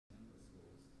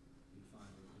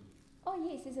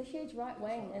yes, there's a huge right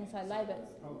wing inside Labour.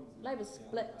 Labour's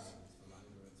split.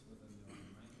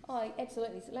 Oh,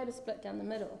 absolutely. So Labour's split down the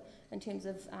middle in terms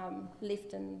of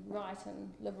left and right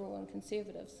and liberal and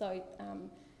conservative. So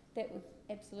that would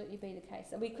absolutely be the case.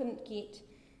 And we couldn't get,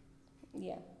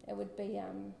 it would be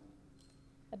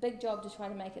a big job to try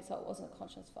to make it so it wasn't a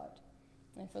conscience vote.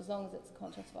 And for as long as it's a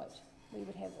conscience vote, we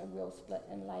would have a real split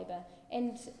in Labour.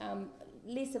 And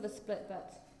less of a split,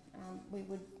 but we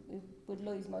would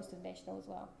lose most of National as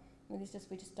well. I mean,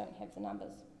 we just don't have the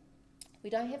numbers. We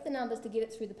don't have the numbers to get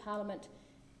it through the Parliament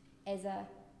as a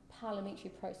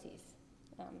parliamentary process.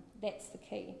 That's the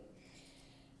key.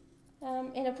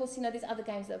 And of course, there's other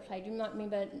games that are played. You might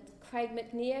remember Craig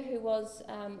Metiria, who was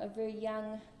a very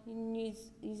young New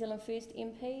Zealand First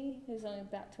MP, who's only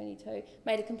about 22,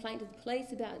 made a complaint to the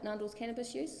police about Nandor's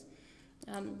cannabis use.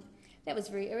 That was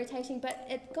very irritating, but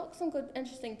it got some good,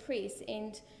 interesting press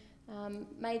and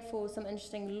made for some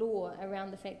interesting law around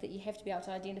the fact that you have to be able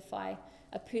to identify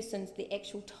a person's, the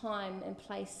actual time and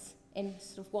place and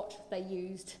sort of what they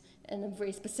used in a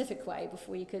very specific way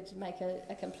before you could make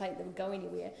a complaint that would go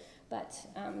anywhere. But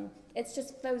those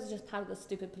are just part of the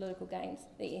stupid political games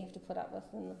that you have to put up with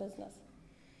in the business.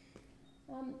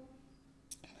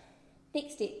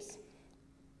 Next steps.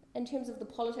 In terms of the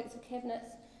politics of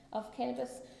cannabis, I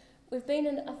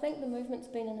think the movement's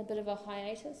been in a bit of a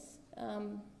hiatus,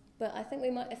 but I think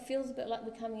it feels a bit like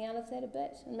we're coming out of that a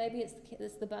bit, and maybe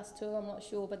it's the bus tour, I'm not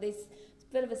sure, but there's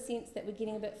a bit of a sense that we're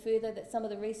getting a bit further, that some of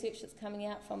the research that's coming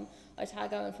out from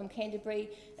Otago and from Canterbury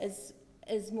is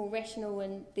more rational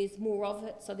and there's more of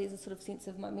it, so there's a sort of sense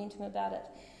of momentum about it.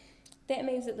 That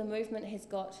means that the movement has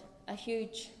got a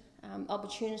huge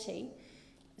opportunity,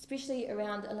 especially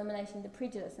around eliminating the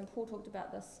prejudice, and Paul talked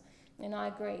about this, and I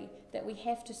agree, that we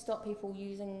have to stop people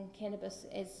using cannabis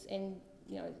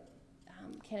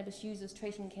cannabis users,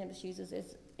 treating cannabis users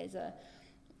as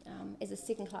a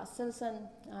second-class citizen,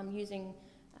 using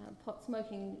pot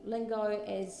smoking lingo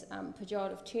as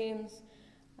pejorative terms,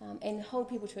 and hold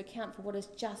people to account for what is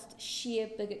just sheer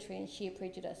bigotry and sheer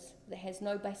prejudice that has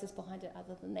no basis behind it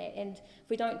other than that. And if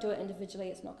we don't do it individually,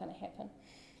 it's not going to happen.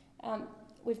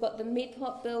 We've got the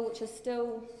MedPot bill, which is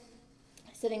still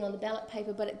sitting on the ballot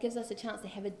paper, but it gives us a chance to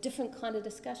have a different kind of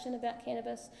discussion about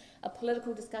cannabis, a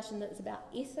political discussion that is about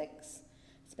ethics,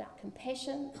 it's about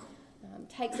compassion,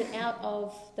 takes it out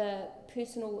of the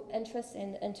personal interest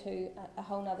and into a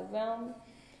whole other realm.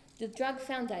 The Drug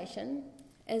Foundation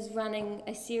is running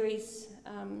a series,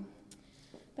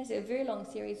 basically a very long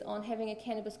series, on having a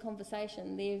cannabis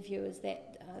conversation. Their view is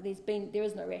that there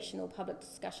is no rational public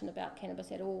discussion about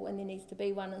cannabis at all, and there needs to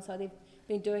be one, and so they've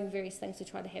been doing various things to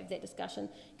try to have that discussion.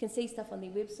 You can see stuff on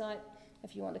their website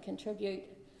if you want to contribute,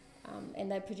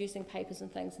 and they're producing papers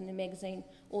and things in their magazine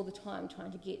all the time,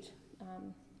 trying to get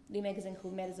their magazine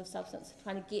called Matters of Substance,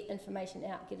 trying to get information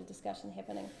out, get a discussion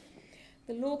happening.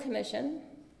 The Law Commission,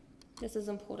 this is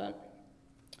important.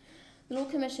 The Law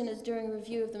Commission is doing a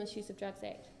review of the Misuse of Drugs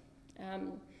Act.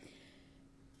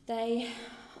 They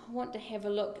want to have a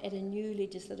look at a new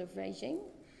legislative regime.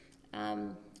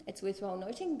 It's worthwhile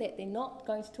noting that they're not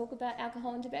going to talk about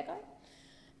alcohol and tobacco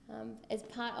as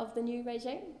part of the new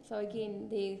regime. So again,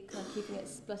 they're kind of keeping it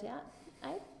split out.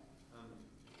 It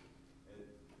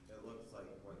looks like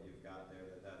what you've got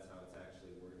there, that's how it's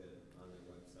actually worded on their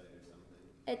website or something.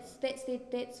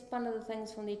 That's one of the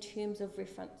things from their terms of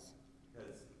reference.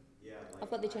 I've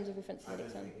got the terms of reference. I've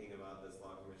been thinking about this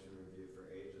Law Commission review for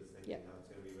ages, thinking how it's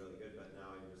going to be really good, but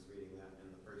now I'm just reading that, and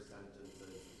the first sentence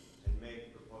is, and make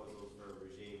proposals for a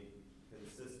regime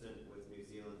consistent with New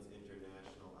Zealand's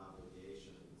international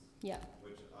obligations,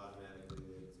 which automatically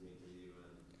leads me to the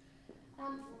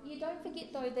UN. You don't forget,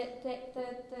 though, that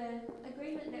the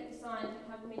agreement that was signed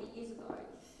however many years ago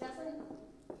doesn't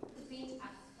prevent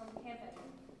us from having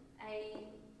a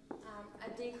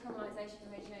decriminalisation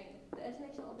regime. The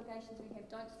international obligations we have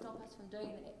don't stop us from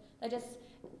doing that.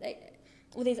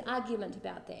 There's argument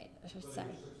about that, I should say.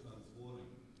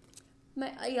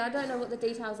 I don't know what the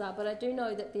details are, but I do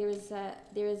know that there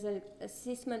is an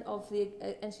assessment of the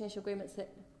international agreements that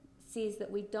says that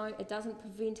it doesn't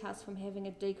prevent us from having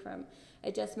a decrim.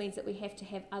 It just means that we have to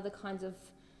have other kinds of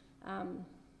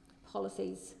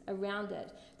policies around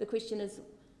it. The question is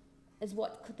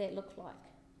what could that look like?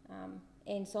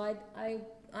 And so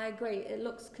I agree, it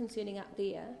looks concerning up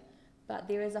there, but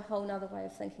there is a whole other way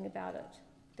of thinking about it.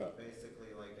 But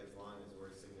basically, like, as long as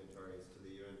we're signatories to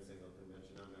the UN Single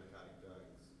Convention on Narcotic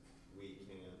Drugs, we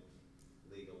can't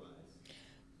legalize.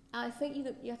 I think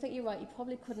you're right, you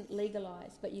probably couldn't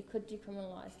legalise, but you could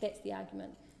decriminalise. That's the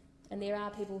argument. And there are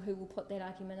people who will put that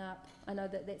argument up. I know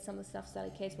that that's some of the stuff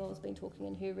Sally Caswell has been talking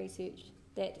in her research,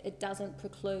 that it doesn't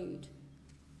preclude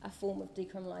a form of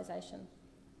decriminalisation.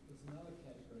 There's another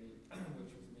category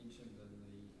which was mentioned in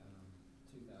the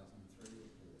 2003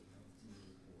 report,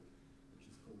 report, which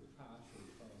is called partial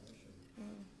prohibition.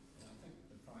 And I think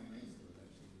the Prime Minister was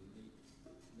actually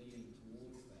leading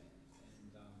towards that and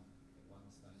at one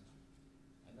stage.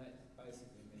 And that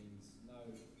basically means no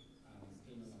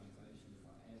penalisation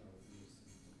for adult use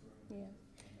of the groom. Yeah.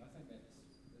 And I think that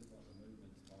is what the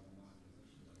movement's bottom line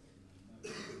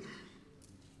position is.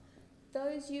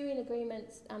 Those UN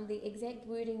agreements, the exact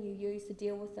wording you use to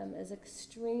deal with them is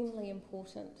extremely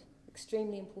important.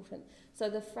 Extremely important. So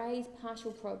the phrase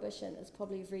partial prohibition is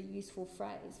probably a very useful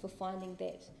phrase for finding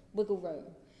that wiggle room,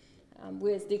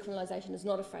 whereas decriminalisation is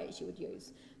not a phrase you would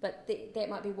use. But that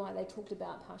might be why they talked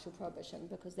about partial prohibition,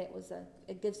 because that was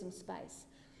it gives them space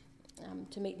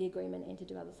to meet the agreement and to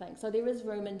do other things. So there is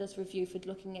room in this review for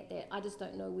looking at that. I just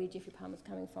don't know where Geoffrey Palmer's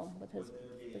coming from with his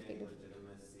perspective. Would there be any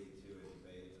legitimacy to a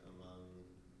debate among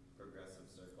progressive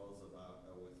circles about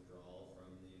a withdrawal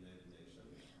from the United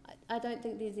Nations? I don't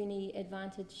think there's any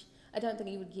advantage. I don't think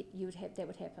that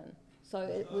would happen. So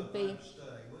it would be.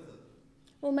 Staying with it.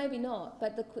 Well, maybe not.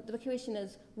 But the question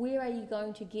is, where are you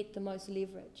going to get the most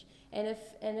leverage? And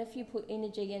if you put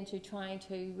energy into trying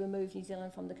to remove New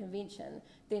Zealand from the convention,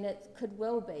 then it could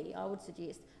well be, I would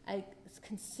suggest, a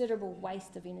considerable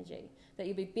waste of energy. That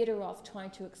you'd be better off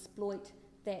trying to exploit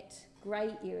that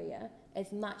grey area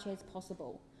as much as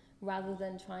possible, rather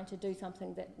than trying to do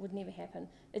something that would never happen.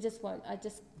 It just won't.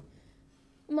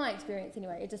 My experience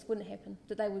anyway, it just wouldn't happen,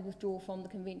 that they would withdraw from the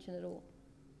convention at all.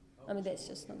 I mean, that's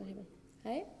just not going to happen.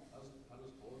 Hey?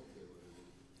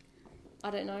 I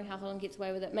don't know how Holland gets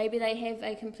away with it. Maybe they have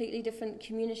a completely different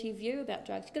community view about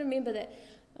drugs. You've got to remember that,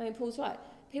 I mean, Paul's right,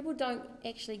 people don't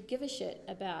actually give a shit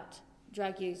about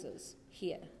drug users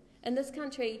here. In this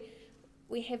country,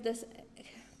 we have this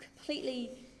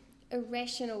completely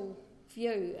irrational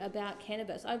view about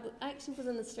cannabis. I actually was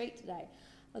in the street today.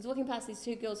 I was walking past these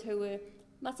two girls who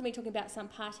must have been talking about some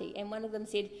party, and one of them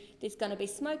said, there's going to be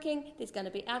smoking, there's going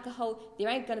to be alcohol, there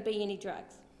ain't going to be any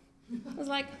drugs. I was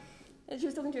like, and she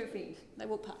was talking to her friend. They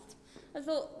walked past. I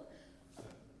thought,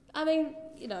 I mean,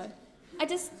 you know, I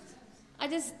just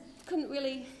couldn't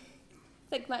really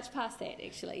think much past that,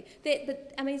 actually.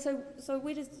 But I mean, so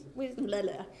where's blah,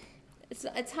 blah.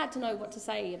 It's hard to know what to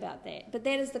say about that. But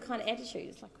that is the kind of attitude.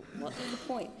 It's like, what is the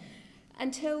point?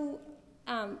 Until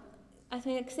I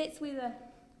think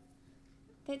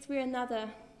that's where another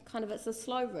kind of, it's a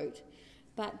slow route,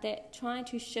 but that trying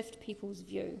to shift people's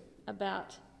view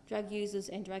about drug users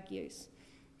and drug use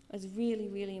is really,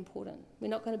 really important. We're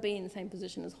not going to be in the same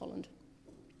position as Holland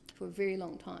for a very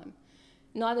long time.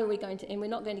 Neither are we going to, and we're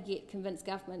not going to convince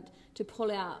government to pull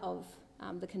out of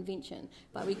the convention,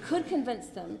 but we could convince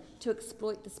them to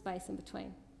exploit the space in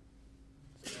between.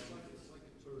 It's like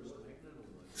a tourist magnet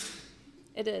almost.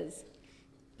 It is,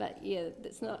 but yeah,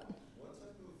 it's not. What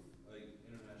type of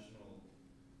international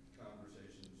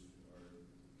conversations or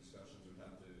discussions would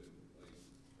have to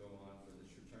go on for the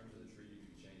terms of the treaty to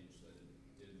be changed that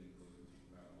it didn't include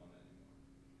marijuana anymore?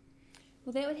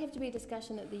 Well, that would have to be a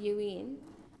discussion at the UN.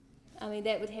 I mean,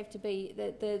 that would have to be,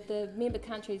 the member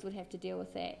countries would have to deal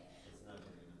with that. It's never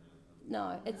going to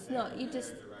happen. No, it's not. You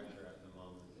just. Their director at the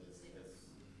moment is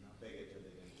bigoted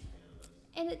against cannabis.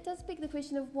 And it does beg the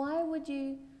question of why would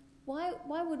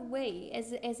we,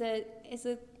 as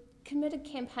a committed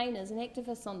campaigners and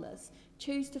activists on this,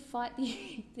 choose to fight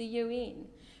the UN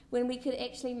when we could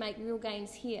actually make real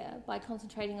gains here by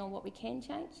concentrating on what we can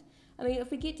change? I mean, if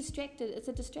we get distracted, it's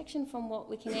a distraction from what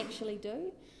we can actually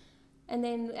do. And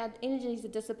then our energies are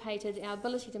dissipated, our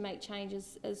ability to make change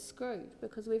is screwed,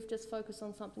 because we've just focused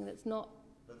on something that's not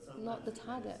the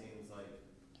target. It seems like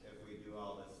if we do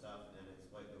all this stuff and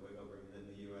exploit the wiggle room, then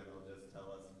the UN will just tell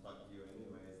us fuck you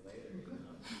anyways later. You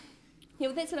know? Yeah,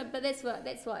 well, that's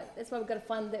why we've got to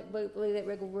find that where that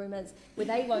wiggle room is, where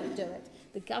they won't do it.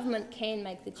 The government can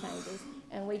make the changes,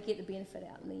 and we get the benefit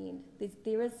out in the end.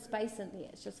 There is space in there.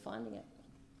 It's just finding it.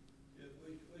 Yeah,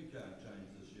 we can't change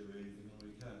this year or anything, and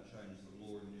we can't change the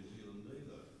law in New Zealand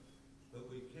either.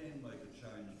 But we can make a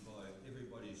change by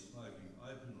everybody smoking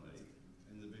openly,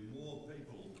 and there'd be more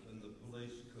people than the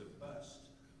police could bust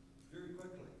very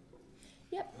quickly.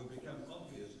 Yep. It would become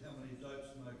obvious how many dope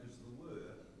smokers there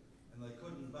were, and they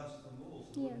couldn't bust them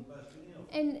all, so they wouldn't bust any of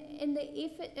them. And the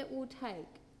effort it will take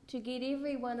to get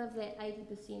every one of that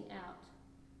 80% out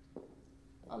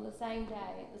on the same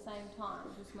day at the same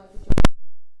time to smoke a joint.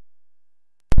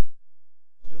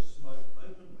 Just smoke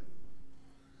openly.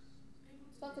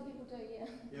 Lots of people do, yeah.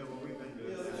 Yeah, well, we've been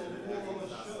doing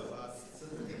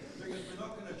Because we're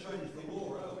not going to change the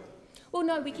law, are we? Well,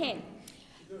 no, we can.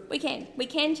 We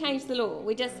can change the law.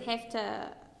 We just have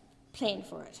to plan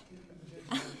for it,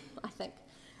 I think.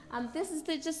 This is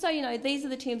just so you know, these are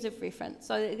the terms of reference.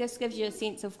 So this gives you a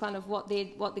sense of kind of what they're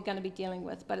going to be dealing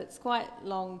with. But it's quite a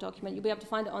long document. You'll be able to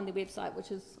find it on their website,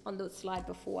 which is on the slide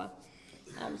before,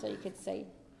 so you could see.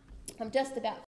 Just about